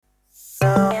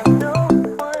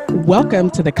Welcome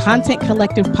to the Content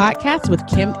Collective podcast with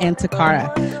Kim and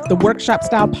Takara. The workshop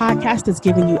style podcast is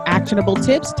giving you actionable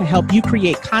tips to help you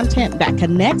create content that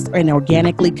connects and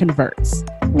organically converts.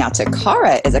 Now,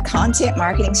 Takara is a content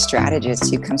marketing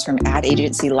strategist who comes from ad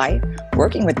agency life,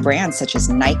 working with brands such as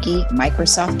Nike,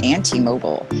 Microsoft, and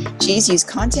T-Mobile. She's used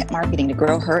content marketing to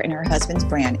grow her and her husband's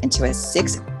brand into a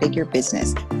six-figure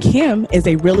business. Kim is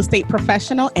a real estate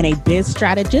professional and a biz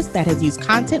strategist that has used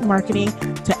content marketing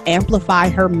to amplify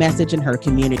her message in her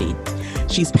community.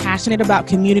 She's passionate about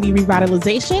community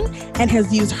revitalization and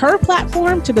has used her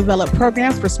platform to develop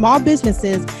programs for small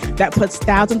businesses that puts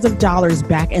thousands of dollars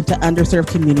back into underserved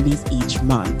communities each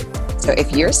month. So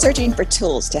if you're searching for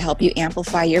tools to help you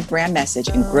amplify your brand message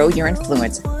and grow your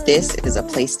influence, this is a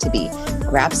place to be.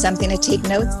 Grab something to take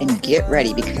notes and get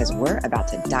ready because we're about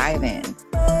to dive in.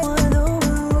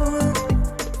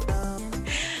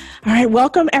 All right,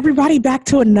 welcome everybody back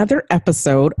to another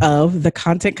episode of the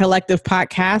Content Collective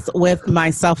podcast with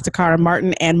myself, Takara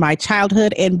Martin, and my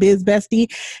childhood and biz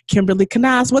bestie, Kimberly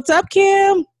Canas. What's up,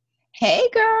 Kim? Hey,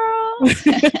 girl.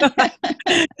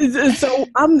 So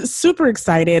I'm super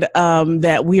excited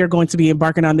that we are going to be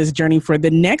embarking on this journey for the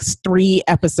next 3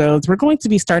 episodes. We're going to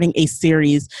be starting a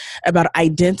series about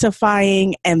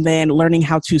identifying and then learning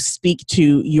how to speak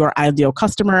to your ideal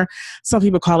customer. Some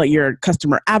people call it your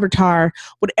customer avatar.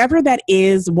 Whatever that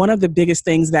is, one of the biggest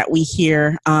things that we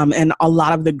hear and a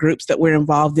lot of the groups that we're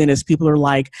involved in is people are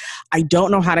like, I don't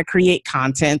know how to create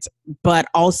content, but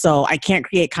also I can't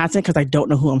create content because I don't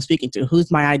know who I'm speaking to.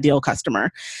 Who's my ideal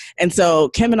customer? And so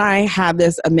Kim and I have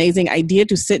this amazing idea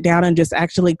to sit down and just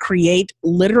actually create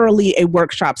literally a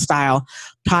workshop style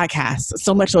podcast.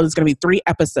 So much so there's going to be 3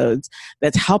 episodes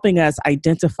that's helping us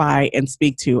identify and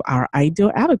speak to our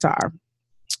ideal avatar.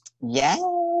 Yes.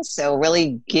 So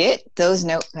really get those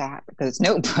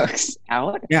notebooks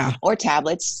out, or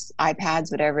tablets,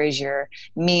 iPads, whatever is your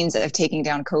means of taking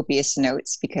down copious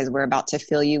notes, because we're about to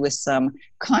fill you with some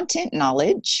content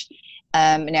knowledge.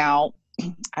 Now,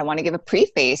 I want to give a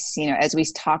preface, as we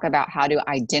talk about how to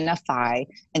identify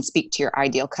and speak to your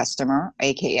ideal customer,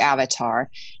 aka avatar.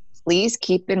 Please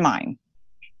keep in mind,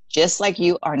 just like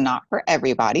you are not for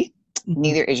everybody,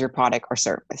 neither is your product or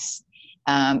service.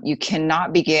 You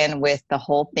cannot begin with the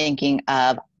whole thinking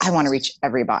of, I want to reach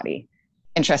everybody.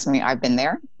 And trust me, I've been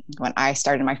there. When I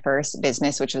started my first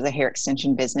business, which was a hair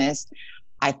extension business,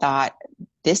 I thought,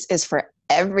 this is for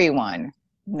everyone.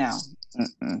 No.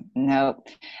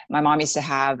 My mom used to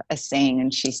have a saying,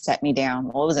 and she set me down.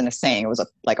 Well, it wasn't a saying. It was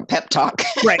like a pep talk.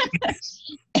 Right.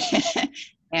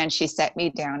 And she set me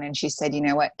down and she said, you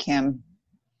know what, Kim,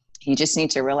 you just need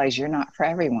to realize you're not for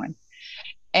everyone.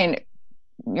 And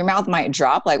your mouth might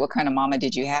drop, like, what kind of mama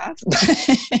did you have?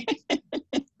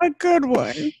 A good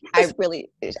one.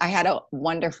 I had a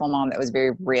wonderful mom that was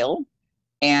very real,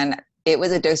 and it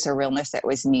was a dose of realness that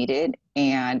was needed.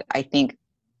 And I think,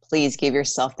 please give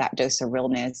yourself that dose of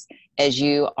realness as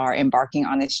you are embarking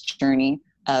on this journey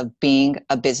of being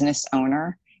a business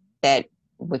owner, that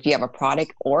if you have a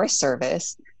product or a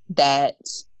service, that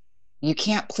you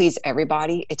can't please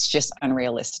everybody. It's just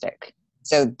unrealistic.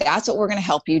 So that's what we're going to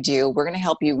help you do. We're going to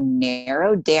help you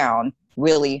narrow down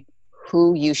really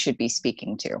who you should be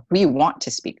speaking to, who you want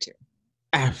to speak to.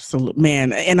 Absolutely,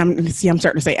 man. And I'm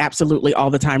starting to say absolutely all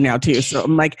the time now too. So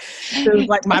I'm like,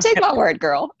 take my word,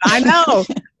 girl. I know,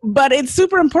 but it's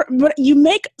super important. But you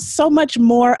make so much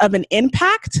more of an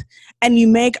impact, and you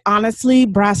make, honestly,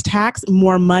 brass tacks,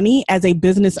 more money as a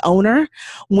business owner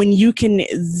when you can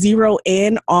zero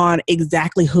in on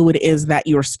exactly who it is that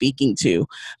you're speaking to.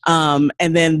 And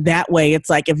then that way, it's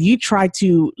like, if you try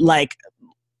to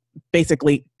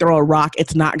basically throw a rock,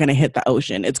 it's not going to hit the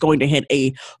ocean. It's going to hit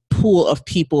a pool of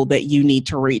people that you need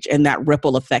to reach, and that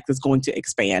ripple effect is going to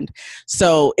expand.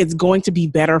 So it's going to be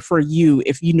better for you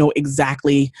if you know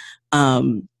exactly,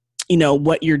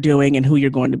 what you're doing and who you're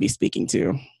going to be speaking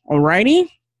to. Alrighty?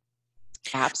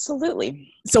 Absolutely.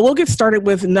 So we'll get started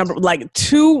with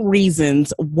 2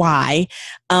 reasons why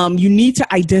you need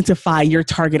to identify your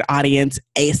target audience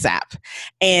ASAP.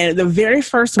 And the very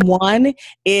first one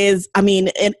is,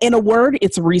 in a word,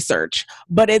 it's research,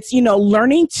 but it's,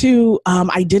 learning to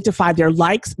identify their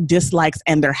likes, dislikes,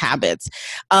 and their habits.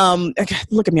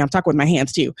 Look at me, I'm talking with my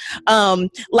hands too.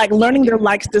 Learning their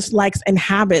likes, dislikes, and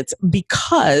habits,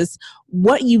 because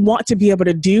what you want to be able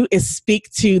to do is speak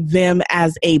to them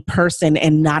as a person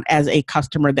and not as a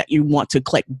customer that you want to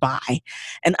click buy.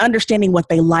 And understanding what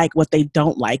they like, what they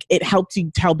don't like, it helps you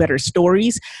tell better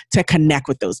stories to connect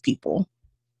with those people.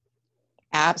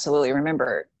 Absolutely.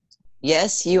 Remember,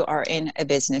 yes, you are in a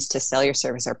business to sell your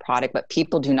service or product, but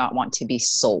people do not want to be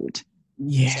sold.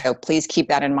 Yeah. So please keep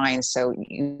that in mind. So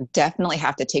you definitely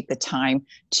have to take the time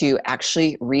to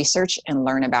actually research and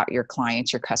learn about your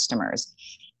clients, your customers.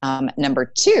 Number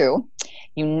two,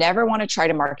 you never want to try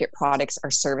to market products or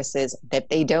services that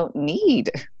they don't need.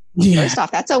 Yeah. First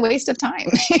off, that's a waste of time.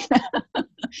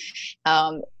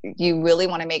 You really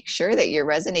want to make sure that you're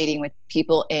resonating with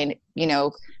people and,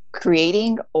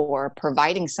 creating or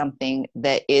providing something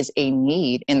that is a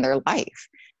need in their life.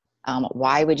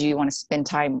 Why would you want to spend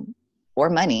time or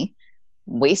money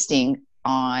wasting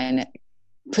on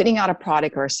putting out a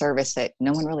product or a service that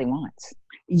no one really wants?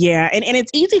 Yeah. And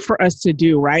it's easy for us to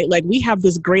do, right? Like we have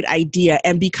this great idea.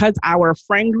 And because our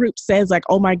friend group says like,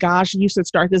 oh my gosh, you should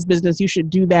start this business, you should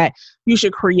do that, you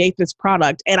should create this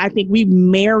product. And I think we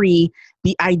marry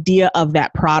the idea of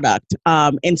that product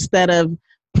instead of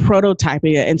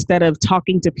prototyping it, instead of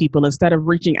talking to people, instead of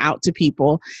reaching out to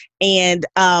people. And,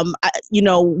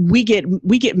 we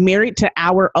get married to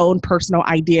our own personal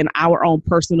idea and our own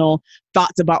personal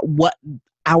thoughts about what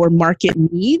our market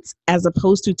needs, as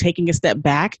opposed to taking a step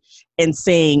back and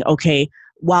saying, okay,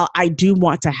 while I do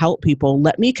want to help people,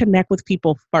 let me connect with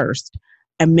people first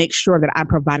and make sure that I'm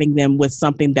providing them with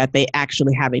something that they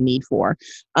actually have a need for.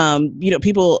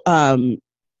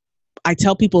 I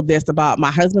tell people this about my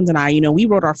husband and I, we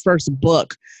wrote our first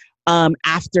book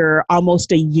after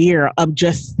almost a year of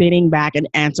just sitting back and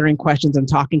answering questions and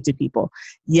talking to people.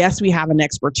 Yes, we have an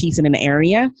expertise in an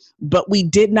area, but we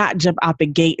did not jump out the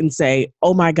gate and say,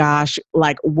 oh my gosh,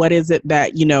 like, what is it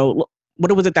that,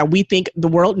 what was it that we think the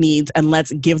world needs, and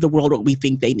let's give the world what we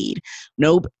think they need?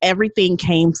 Nope. Everything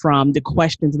came from the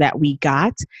questions that we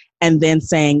got, and then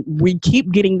saying, we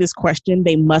keep getting this question,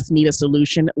 they must need a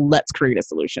solution. Let's create a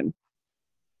solution.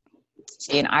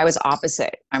 See, and I was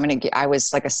opposite. I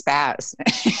was like a spaz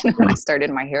when I started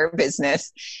my hair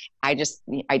business. I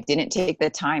didn't take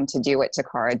the time to do what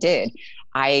Takara did.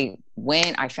 I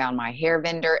found my hair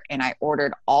vendor and I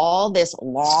ordered all this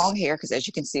long hair, because as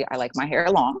you can see, I like my hair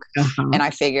long. And I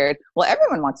figured, well,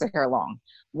 everyone wants their hair long.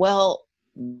 Well,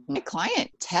 my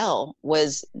clientele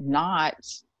was not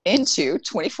into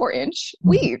 24-inch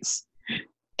weaves.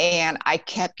 And I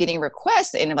kept getting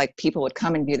requests, and like people would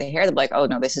come and view the hair. They'd be like, oh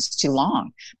no, this is too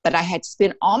long. But I had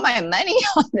spent all my money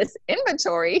on this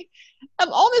inventory of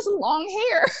all this long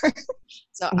hair.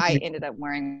 So I ended up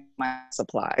wearing my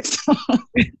supplies.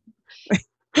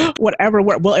 Whatever.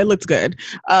 Well, it looks good.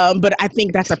 But I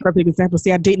think that's a perfect example.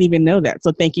 See, I didn't even know that.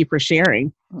 So thank you for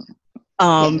sharing.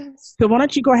 Yes. So why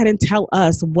don't you go ahead and tell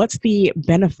us what's the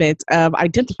benefit of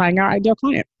identifying our ideal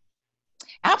client?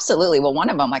 Absolutely. Well, one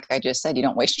of them, like I just said, you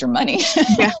don't waste your money.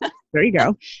 Yeah, there you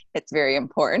go. It's very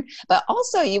important. But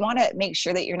also you want to make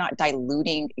sure that you're not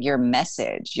diluting your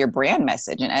message, your brand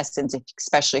message. In essence,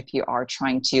 especially if you are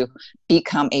trying to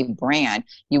become a brand,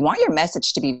 you want your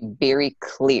message to be very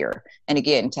clear. And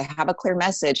again, to have a clear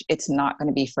message, it's not going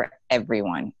to be for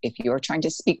everyone. If you're trying to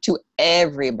speak to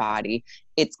everybody,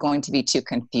 it's going to be too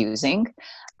confusing.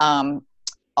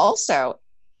 Also,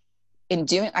 in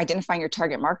identifying your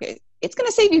target market, it's going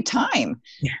to save you time.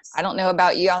 Yes. I don't know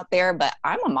about you out there, but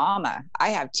I'm a mama. I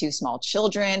have 2 small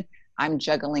children. I'm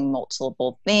juggling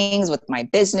multiple things with my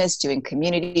business, doing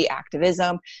community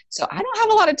activism. So I don't have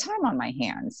a lot of time on my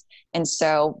hands. And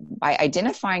so by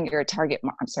identifying your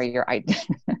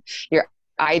your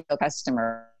ideal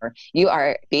customer, you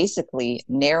are basically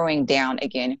narrowing down,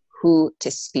 again, who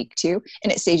to speak to.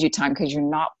 And it saves you time because you're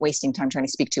not wasting time trying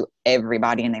to speak to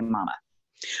everybody and their mama.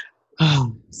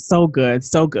 Oh, so good.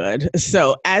 So good.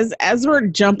 So as we're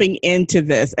jumping into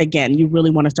this, again, you really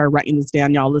want to start writing this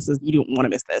down, y'all. You don't want to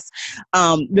miss this.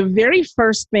 The very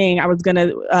first thing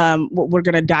what we're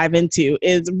going to dive into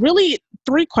is really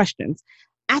 3 questions.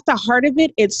 At the heart of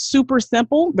it, it's super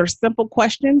simple. They're simple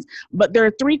questions, but there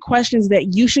are 3 questions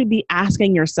that you should be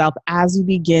asking yourself as you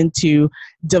begin to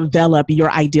develop your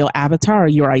ideal avatar or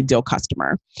your ideal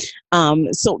customer.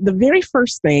 So the very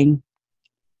first thing,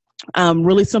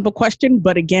 really simple question,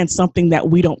 but again, something that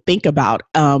we don't think about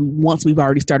once we've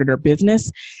already started our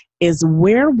business, is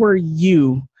where were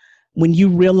you when you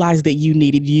realized that you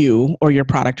needed you or your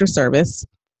product or service?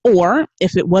 Or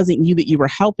if it wasn't you that you were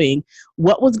helping,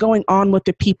 what was going on with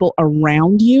the people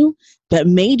around you that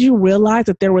made you realize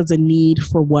that there was a need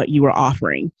for what you were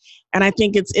offering? And I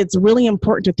think it's really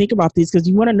important to think about these, because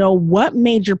you want to know what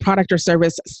made your product or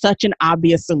service such an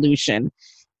obvious solution.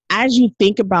 As you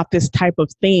think about this type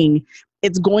of thing,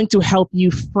 it's going to help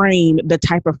you frame the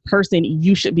type of person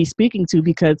you should be speaking to,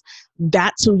 because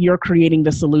that's who you're creating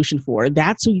the solution for.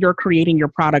 That's who you're creating your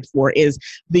product for, is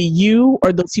the you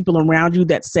or those people around you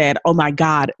that said, oh my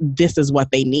God, this is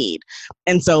what they need.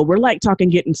 And so we're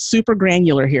getting super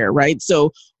granular here, right?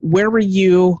 So where were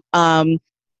you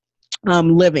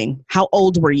living? How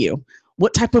old were you?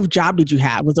 What type of job did you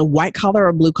have? Was it white collar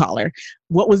or blue collar?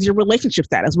 What was your relationship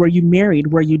status? Were you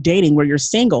married? Were you dating? Were you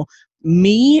single?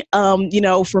 Me,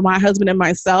 for my husband and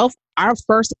myself, our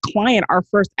first client, our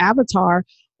first avatar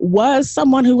was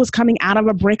someone who was coming out of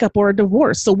a breakup or a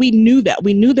divorce. So we knew that.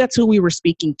 We knew that's who we were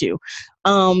speaking to.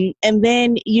 And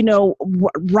then,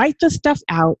 write the stuff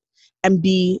out and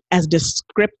be as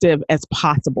descriptive as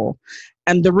possible.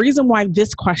 And the reason why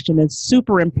this question is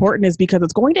super important is because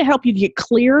it's going to help you get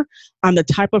clear on the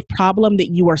type of problem that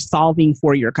you are solving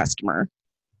for your customer.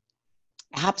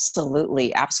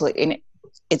 Absolutely. Absolutely. And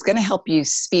it's going to help you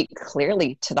speak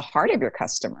clearly to the heart of your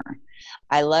customer.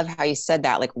 I love how you said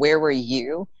that. Like, where were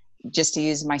you? Just to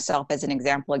use myself as an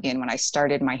example, again, when I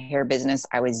started my hair business,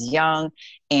 I was young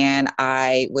and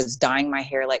I was dyeing my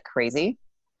hair like crazy.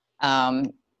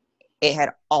 It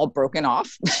had all broken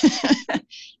off.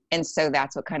 And so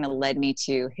that's what kind of led me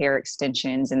to hair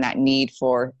extensions and that need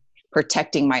for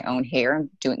protecting my own hair,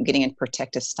 getting into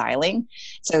protective styling.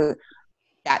 So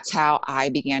that's how I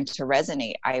began to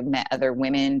resonate. I met other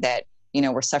women that,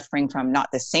 were suffering from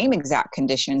not the same exact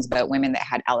conditions, but women that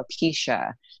had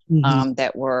alopecia,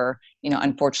 that were,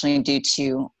 unfortunately due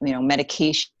to,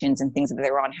 medications and things that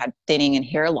they were on, had thinning and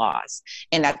hair loss.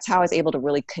 And that's how I was able to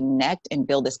really connect and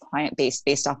build this client base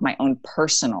based off my own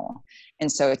personal. And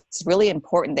so it's really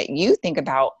important that you think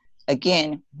about,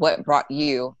 again, what brought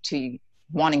you to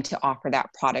wanting to offer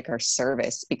that product or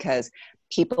service, because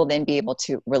people then be able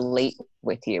to relate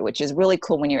with you, which is really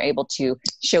cool when you're able to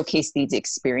showcase these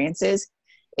experiences.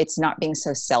 It's not being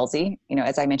so salesy.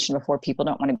 As I mentioned before, people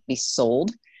don't want to be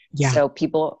sold. Yeah. So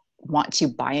people want to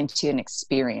buy into an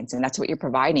experience. And that's what you're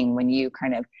providing when you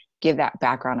kind of give that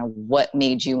background of what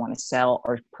made you want to sell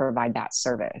or provide that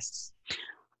service.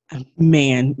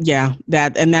 Man, yeah,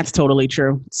 that's totally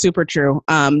true. Super true.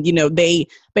 They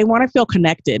want to feel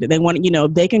connected. They want,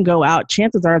 they can go out.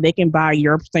 Chances are they can buy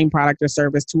your same product or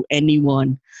service to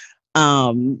anyone,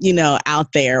 out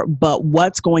there. But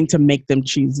what's going to make them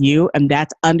choose you? And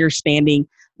that's understanding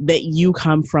that you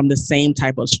come from the same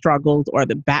type of struggles or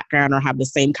the background or have the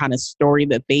same kind of story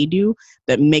that they do,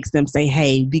 that makes them say,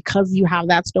 hey, because you have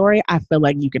that story, I feel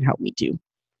like you can help me too.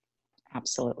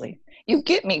 Absolutely. You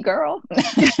get me, girl.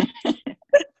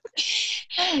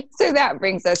 So that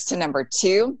brings us to number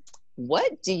 2.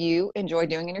 What do you enjoy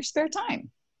doing in your spare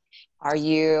time? Are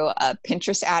you a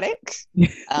Pinterest addict?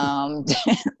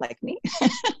 Like me?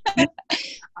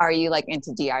 Are you like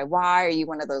into DIY? Are you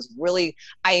one of those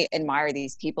I admire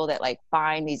these people that like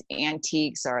find these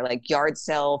antiques or like yard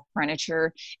sale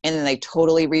furniture and then they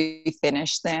totally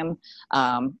refinish them?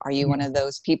 Are you one of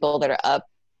those people that are up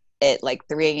at like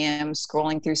 3 a.m.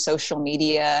 scrolling through social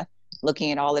media,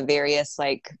 looking at all the various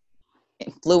like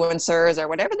influencers or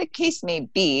whatever the case may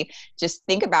be? Just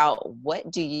think about,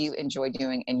 what do you enjoy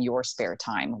doing in your spare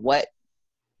time? What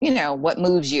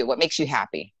moves you? What makes you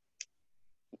happy?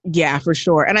 Yeah, for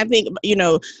sure. And I think,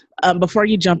 before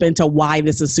you jump into why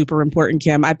this is super important,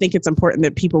 Kim, I think it's important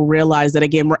that people realize that,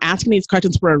 again, we're asking these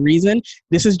questions for a reason.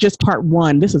 This is just part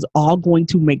 1. This is all going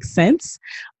to make sense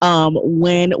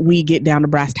when we get down to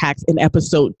brass tacks in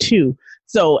episode 2.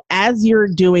 So as you're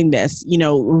doing this,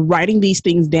 writing these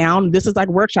things down, this is like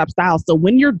workshop style. So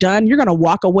when you're done, you're going to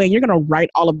walk away and you're going to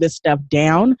write all of this stuff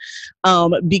down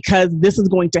because this is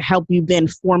going to help you then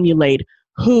formulate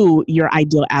who your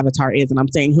ideal avatar is. And I'm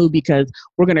saying who because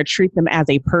we're going to treat them as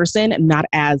a person, not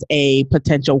as a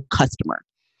potential customer.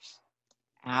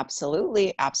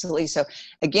 Absolutely. Absolutely. So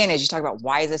again, as you talk about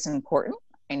why is this important,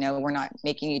 I know we're not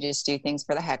making you just do things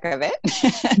for the heck of it.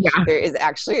 Yeah. There is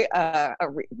actually a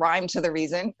rhyme to the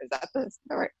reason. Is that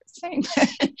the right saying?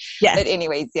 Yeah. But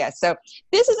anyways, yeah. So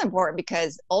this is important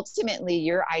because ultimately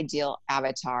your ideal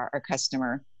avatar or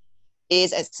customer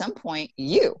is at some point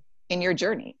you in your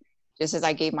journey. Just as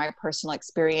I gave my personal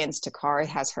experience, Takara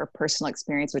has her personal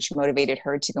experience, which motivated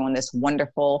her to go in this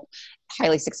wonderful,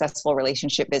 highly successful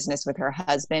relationship business with her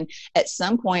husband. At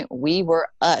some point, we were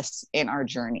us in our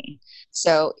journey.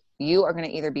 So you are going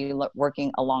to either be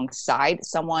working alongside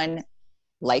someone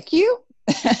like you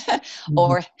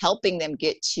or helping them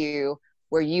get to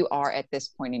where you are at this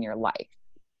point in your life.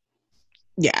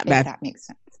 Yeah, that makes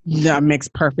sense. That makes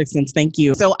perfect sense. Thank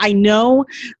you. So I know,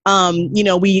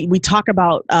 we talk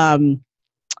about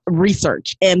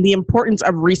research and the importance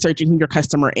of researching who your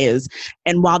customer is.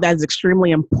 And while that is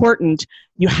extremely important,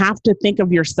 you have to think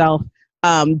of yourself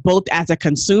both as a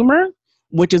consumer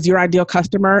which is your ideal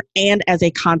customer, and as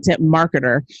a content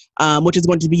marketer, which is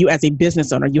going to be you as a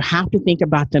business owner. You have to think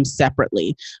about them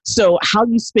separately. So how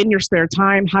you spend your spare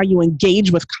time, how you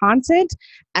engage with content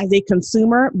as a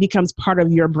consumer becomes part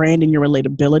of your brand and your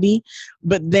relatability.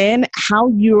 But then how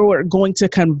you're going to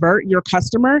convert your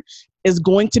customer is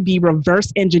going to be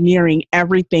reverse engineering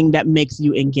everything that makes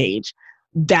you engage.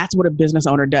 That's what a business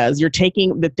owner does. You're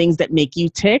taking the things that make you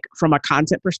tick from a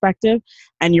content perspective,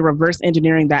 and you're reverse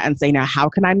engineering that and saying, now, how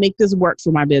can I make this work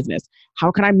for my business? How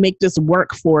can I make this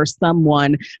work for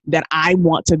someone that I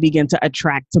want to begin to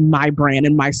attract to my brand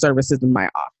and my services and my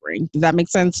offering? Does that make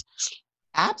sense?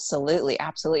 Absolutely.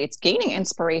 Absolutely. It's gaining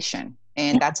inspiration,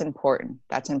 and that's important.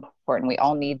 That's important. We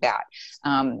all need that.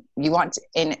 You want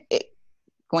to,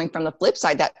 going from the flip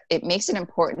side, that it makes it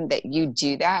important that you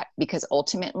do that, because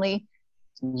ultimately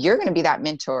you're going to be that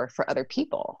mentor for other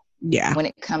people. Yeah. When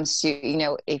it comes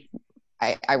to, if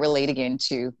I relate again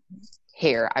to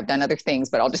hair, I've done other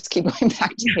things, but I'll just keep going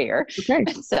back to hair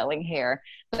and selling hair.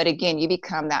 But again, you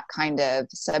become that kind of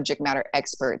subject matter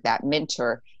expert, that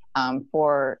mentor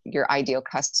for your ideal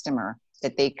customer,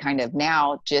 that they kind of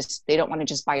now they don't want to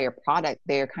just buy your product.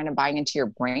 They're kind of buying into your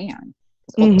brand.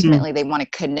 Ultimately, they want to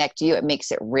connect you. It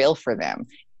makes it real for them.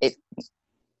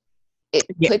 It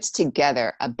puts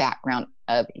together a background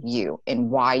of you and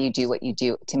why you do what you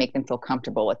do, to make them feel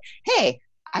comfortable with, hey,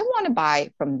 I want to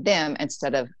buy from them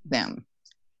instead of them.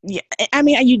 Yeah. I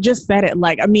mean, you just said it.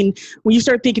 When you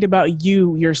start thinking about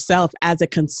you yourself as a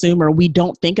consumer, we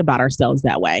don't think about ourselves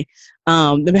that way.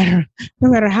 No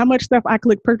matter how much stuff I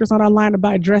click purchase on online to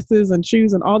buy dresses and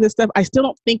shoes and all this stuff, I still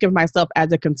don't think of myself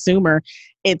as a consumer.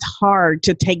 It's hard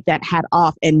to take that hat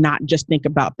off and not just think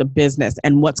about the business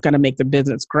and what's going to make the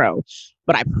business grow.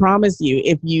 But I promise you,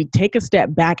 if you take a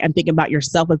step back and think about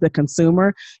yourself as a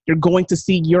consumer, you're going to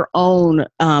see your own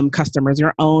customers,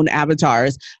 your own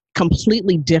avatars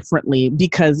completely differently,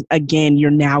 because again, you're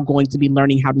now going to be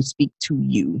learning how to speak to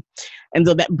you. And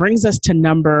so that brings us to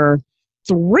number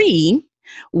 3,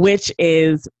 which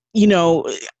is,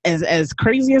 as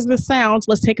crazy as this sounds,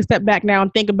 let's take a step back now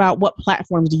and think about what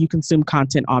platforms do you consume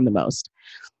content on the most.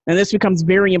 And this becomes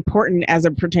very important as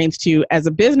it pertains to, as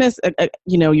a business,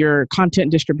 your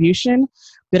content distribution,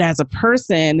 but as a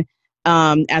person,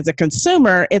 as a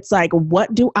consumer, it's like,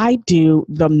 what do I do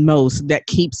the most that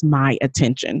keeps my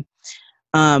attention?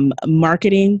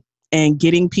 Marketing and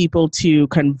getting people to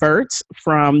convert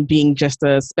from being just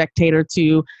a spectator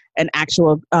to an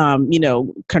actual,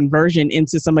 conversion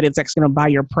into somebody that's actually going to buy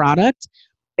your product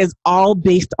is all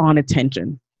based on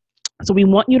attention. So we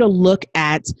want you to look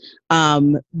at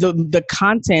the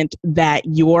content that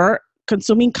you're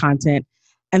consuming content,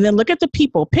 and then look at the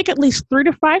people. Pick at least 3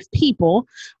 to 5 people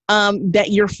that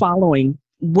you're following.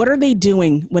 What are they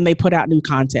doing when they put out new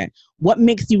content? What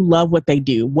makes you love what they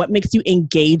do? What makes you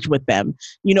engage with them?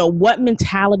 What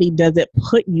mentality does it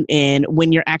put you in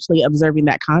when you're actually observing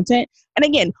that content? And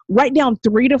again, write down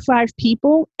 3 to 5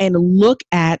 people and look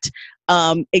at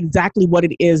exactly what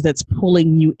it is that's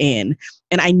pulling you in.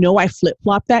 And I know I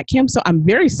flip-flopped that, Kim, so I'm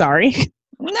very sorry.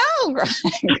 No,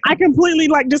 I completely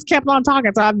just kept on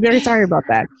talking, so I'm very sorry about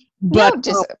that. But no,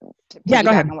 just go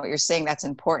ahead. On what you're saying, that's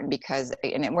important, because,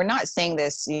 and we're not saying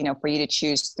this, for you to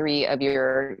choose 3 of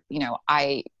your,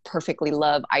 I perfectly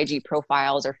love IG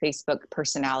profiles or Facebook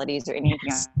personalities or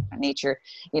anything of that nature.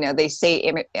 They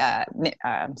say,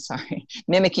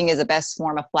 mimicking is the best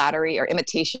form of flattery, or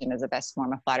imitation is the best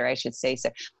form of flattery, I should say.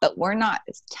 So, but we're not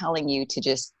telling you to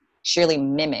just surely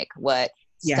mimic what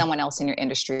someone else in your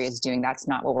industry is doing. That's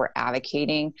not what we're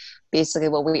advocating. Basically,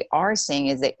 what we are saying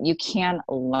is that you can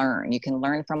learn. You can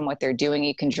learn from what they're doing.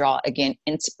 You can draw, again,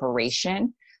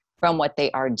 inspiration from what they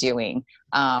are doing.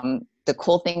 The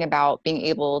cool thing about being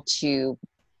able to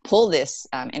pull this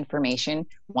information,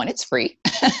 one, it's free,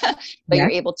 but you're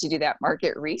able to do that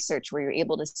market research where you're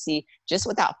able to see, just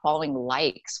without following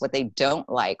likes, what they don't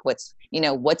like, what's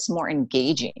more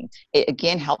engaging. It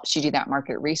again helps you do that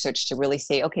market research to really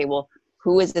say, okay, well,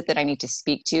 who is it that I need to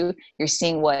speak to? You're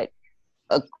seeing what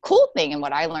a cool thing, and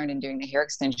what I learned in doing the hair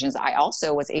extensions, I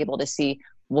also was able to see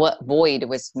what void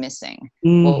was missing,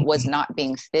 what was not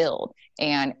being filled.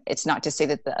 And it's not to say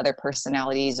that the other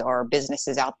personalities or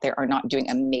businesses out there are not doing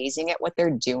amazing at what they're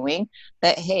doing,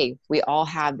 but hey, we all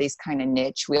have these kind of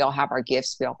niche. We all have our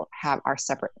gifts. We all have our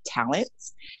separate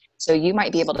talents. So you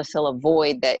might be able to fill a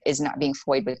void that is not being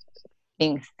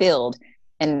filled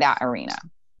in that arena.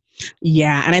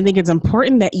 Yeah. And I think it's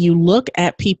important that you look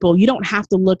at people. You don't have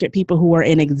to look at people who are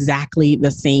in exactly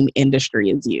the same industry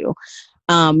as you.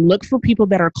 Look for people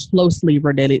that are closely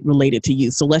related to you.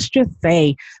 So let's just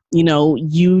say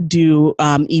you do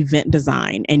event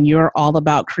design and you're all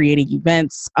about creating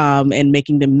events and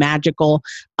making them magical,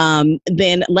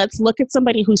 then let's look at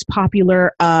somebody who's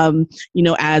popular,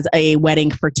 as a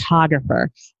wedding photographer.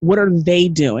 What are they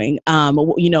doing?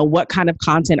 What kind of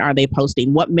content are they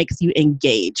posting? What makes you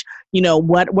engage?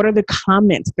 What are the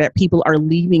comments that people are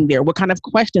leaving there? What kind of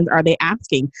questions are they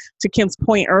asking? To Kim's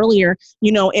point earlier,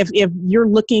 if you're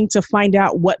looking to find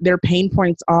out what their pain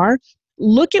points are,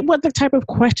 look at what the type of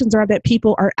questions are that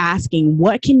people are asking.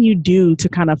 What can you do to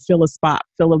kind of fill a spot,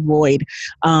 fill a void,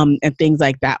 and things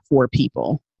like that for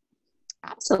people?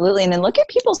 Absolutely. And then look at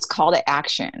people's call to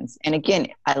actions. And again,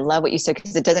 I love what you said,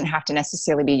 because it doesn't have to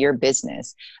necessarily be your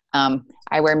business.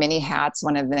 I wear many hats.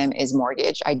 One of them is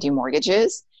mortgage. I do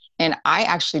mortgages. And I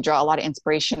actually draw a lot of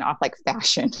inspiration off like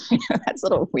fashion. That's a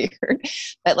little weird.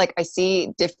 But like I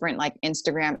see different like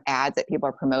Instagram ads that people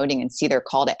are promoting and see their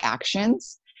call to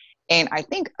actions. And I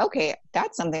think, okay,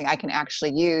 that's something I can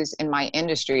actually use in my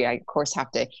industry. I, of course,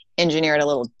 have to engineer it a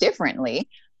little differently,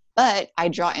 but I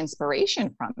draw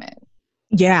inspiration from it.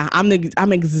 Yeah, I'm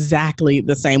exactly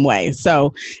the same way.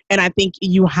 So, and I think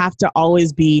you have to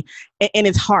always be, and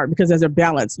it's hard because there's a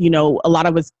balance. A lot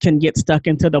of us can get stuck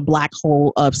into the black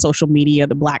hole of social media,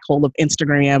 the black hole of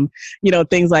Instagram,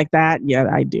 things like that. Yeah,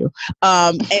 I do.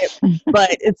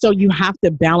 So you have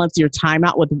to balance your time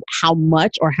out with how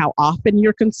much or how often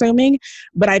you're consuming.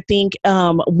 But I think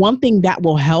one thing that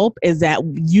will help is that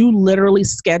you literally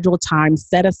schedule time,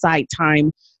 set aside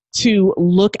time to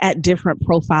look at different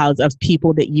profiles of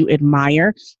people that you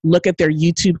admire, look at their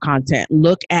YouTube content,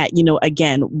 look at,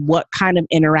 again, what kind of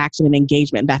interaction and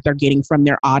engagement that they're getting from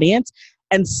their audience,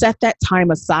 and set that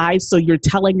time aside. So you're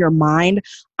telling your mind,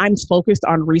 I'm focused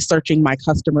on researching my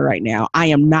customer right now. I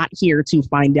am not here to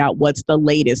find out what's the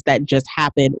latest that just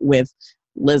happened with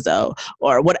Lizzo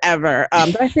or whatever.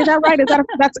 Did I say that right?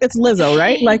 It's Lizzo,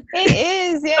 right? Like it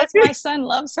is. Yes, my son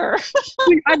loves her.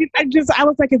 I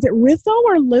was like, is it Rizzo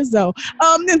or Lizzo?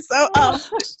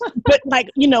 But like,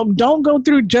 don't go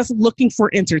through just looking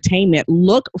for entertainment.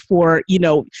 Look for,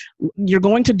 you're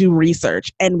going to do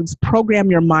research and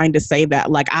program your mind to say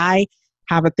that. Like I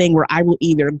have a thing where I will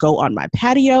either go on my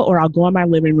patio or I'll go in my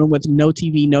living room with no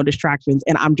TV, no distractions,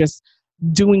 and I'm just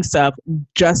doing stuff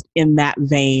just in that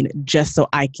vein, just so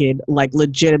I could like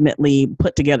legitimately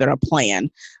put together a plan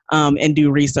and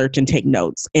do research and take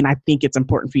notes. And I think it's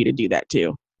important for you to do that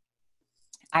too.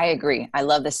 I agree. I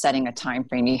love the setting a time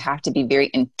frame. You have to be very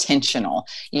intentional.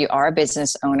 You are a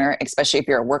business owner, especially if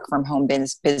you're a work from home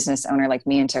business owner like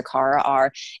me and Takara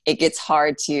are. It gets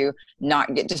hard to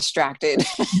not get distracted.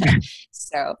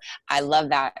 So I love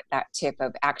that tip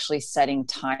of actually setting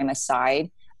time aside.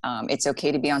 It's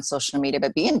okay to be on social media,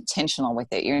 but be intentional with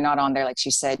it. You're not on there, like she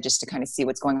said, just to kind of see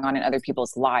what's going on in other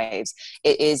people's lives.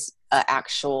 It is an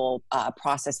actual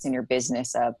process in your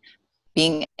business of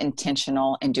being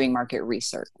intentional and doing market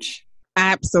research.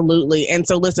 Absolutely. And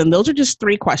so listen, those are just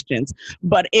 3 questions.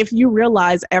 But if you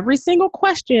realize every single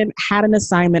question had an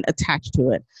assignment attached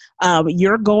to it,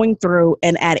 you're going through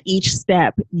and at each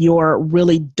step, you're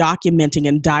really documenting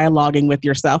and dialoguing with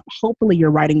yourself. Hopefully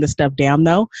you're writing the stuff down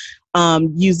though.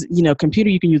 Use, computer,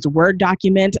 you can use a Word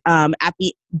document. At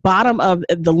the bottom of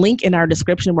the link in our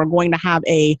description, we're going to have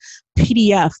a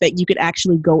PDF that you could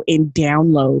actually go and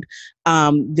download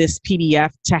this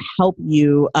PDF to help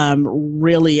you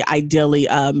really ideally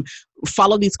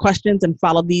follow these questions and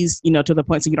follow these, to the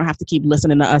point so you don't have to keep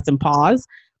listening to us and pause.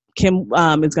 Kim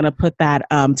is going to put that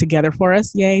together for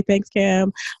us. Yay. Thanks,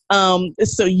 Kim.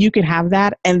 So you can have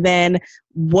that. And then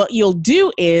what you'll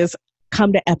do is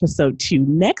come to episode 2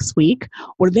 next week,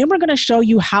 where then we're going to show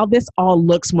you how this all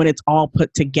looks when it's all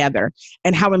put together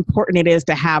and how important it is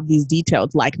to have these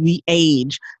details, like the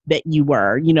age that you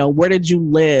were, where did you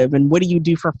live and what do you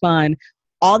do for fun?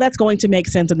 All that's going to make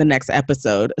sense in the next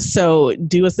episode. So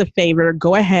do us a favor,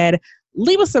 go ahead,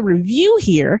 leave us a review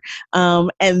here,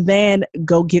 and then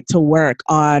go get to work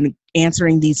on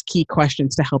answering these key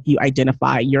questions to help you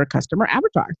identify your customer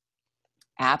avatar.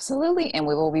 Absolutely. And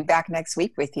we will be back next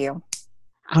week with you.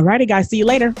 All righty, guys. See you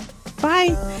later.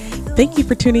 Bye. Thank you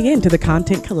for tuning in to the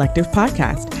Content Collective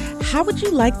podcast. How would you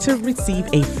like to receive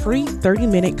a free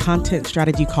 30-minute content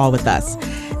strategy call with us?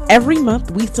 Every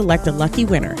month, we select a lucky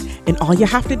winner, and all you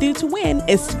have to do to win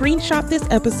is screenshot this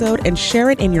episode and share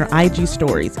it in your IG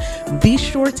stories. Be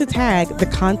sure to tag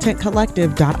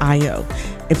thecontentcollective.io.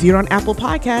 If you're on Apple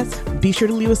Podcasts, be sure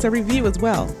to leave us a review as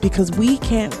well, because we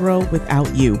can't grow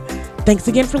without you. Thanks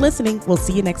again for listening. We'll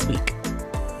see you next week.